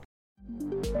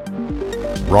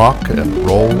Rock and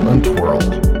roll and twirl.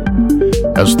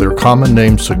 As their common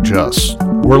name suggests,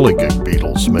 whirligig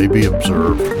beetles may be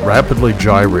observed rapidly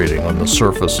gyrating on the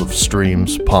surface of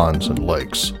streams, ponds, and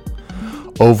lakes.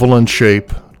 Oval in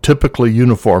shape, typically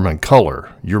uniform in color,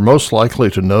 you're most likely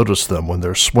to notice them when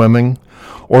they're swimming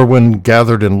or when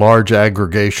gathered in large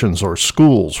aggregations or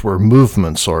schools where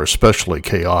movements are especially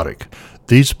chaotic.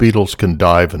 These beetles can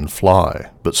dive and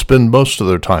fly, but spend most of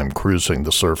their time cruising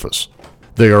the surface.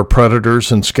 They are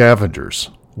predators and scavengers.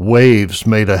 Waves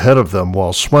made ahead of them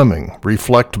while swimming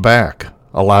reflect back,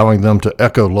 allowing them to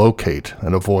echolocate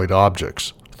and avoid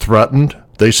objects. Threatened,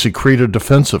 they secrete a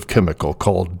defensive chemical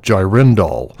called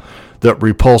gyrindol that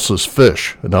repulses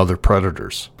fish and other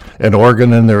predators. An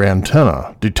organ in their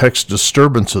antenna detects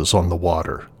disturbances on the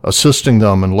water, assisting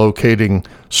them in locating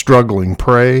struggling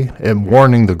prey and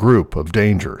warning the group of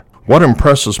danger. What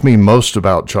impresses me most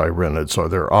about gyrinids are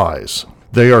their eyes.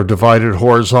 They are divided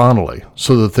horizontally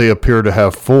so that they appear to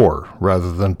have 4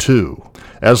 rather than 2.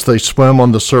 As they swim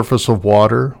on the surface of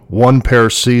water, one pair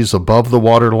sees above the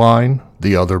waterline,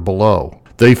 the other below.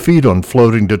 They feed on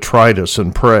floating detritus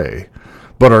and prey,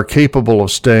 but are capable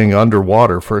of staying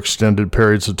underwater for extended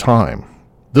periods of time.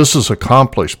 This is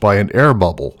accomplished by an air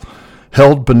bubble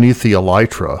held beneath the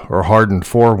elytra or hardened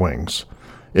forewings.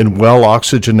 In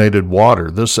well-oxygenated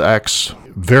water, this acts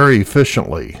very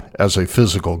efficiently as a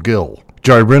physical gill.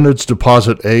 Gyrinids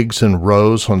deposit eggs in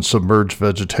rows on submerged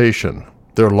vegetation.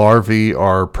 Their larvae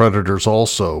are predators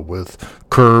also, with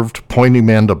curved, pointy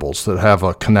mandibles that have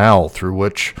a canal through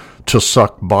which to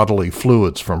suck bodily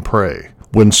fluids from prey.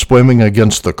 When swimming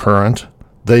against the current,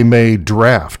 they may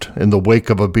draft in the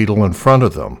wake of a beetle in front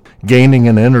of them, gaining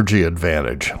an energy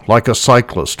advantage, like a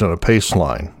cyclist in a pace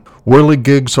line.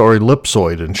 Whirligigs are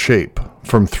ellipsoid in shape,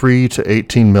 from 3 to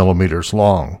 18 millimeters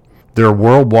long. They're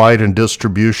worldwide in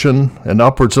distribution, and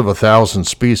upwards of 1,000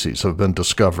 species have been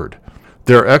discovered.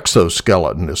 Their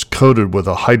exoskeleton is coated with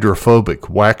a hydrophobic,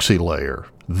 waxy layer.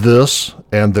 This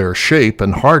and their shape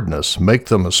and hardness make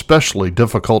them especially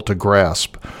difficult to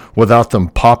grasp without them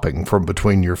popping from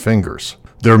between your fingers.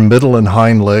 Their middle and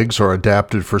hind legs are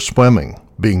adapted for swimming,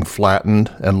 being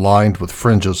flattened and lined with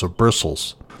fringes of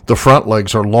bristles. The front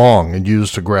legs are long and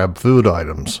used to grab food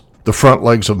items. The front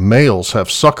legs of males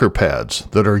have sucker pads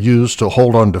that are used to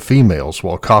hold on to females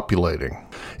while copulating.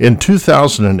 In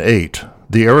 2008,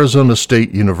 the Arizona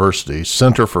State University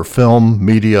Center for Film,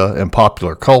 Media, and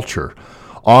Popular Culture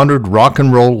honored rock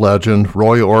and roll legend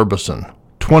Roy Orbison,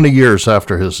 20 years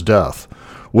after his death,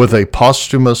 with a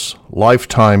posthumous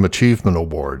Lifetime Achievement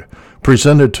Award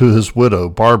presented to his widow,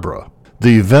 Barbara.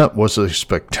 The event was a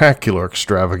spectacular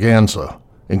extravaganza,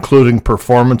 including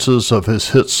performances of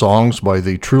his hit songs by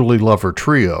the Truly Lover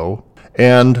Trio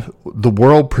and the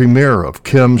world premiere of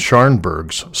Kim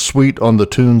Scharnberg's Suite on the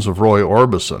Tunes of Roy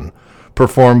Orbison,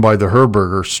 performed by the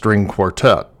Herberger String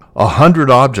Quartet. 100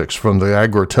 objects from the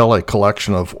Agrotelle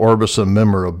collection of Orbison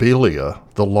memorabilia,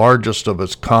 the largest of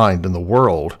its kind in the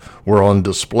world, were on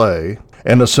display,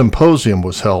 and a symposium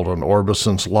was held on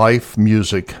Orbison's life,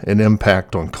 music, and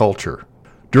impact on culture.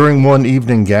 During one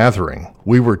evening gathering,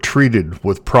 we were treated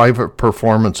with private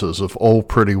performances of Old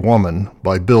Pretty Woman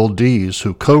by Bill Dees,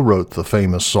 who co-wrote the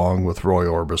famous song with Roy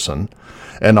Orbison,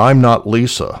 and I'm Not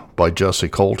Lisa by Jesse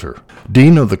Coulter.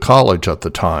 Dean of the college at the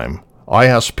time, I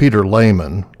asked Peter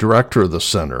Lehman, director of the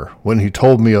center, when he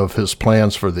told me of his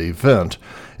plans for the event,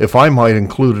 if I might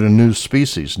include a new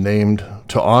species named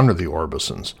to honor the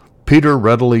Orbisons. Peter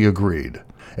readily agreed,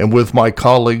 and with my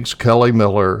colleagues Kelly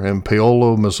Miller and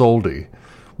Paolo Mazzoldi,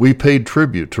 we paid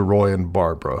tribute to Roy and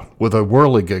Barbara with a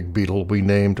whirligig beetle we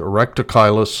named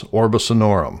Erectocylus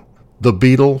orbisinorum. The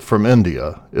beetle from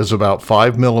India is about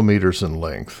 5 millimeters in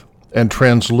length and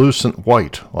translucent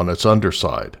white on its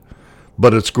underside,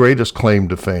 but its greatest claim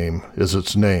to fame is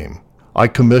its name. I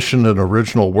commissioned an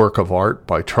original work of art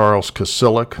by Charles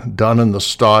Kasilik, done in the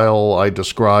style I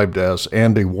described as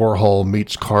Andy Warhol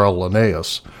meets Carl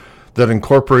Linnaeus, that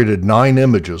incorporated 9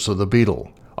 images of the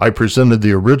beetle. I presented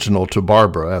the original to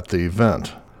Barbara at the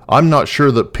event. I'm not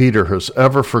sure that Peter has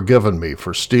ever forgiven me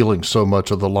for stealing so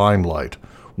much of the limelight.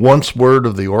 Once word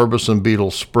of the Orbison beetle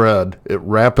spread, it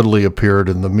rapidly appeared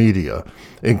in the media,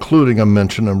 including a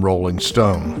mention in Rolling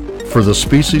Stone. For the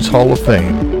Species Hall of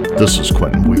Fame, this is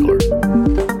Quentin Wheeler.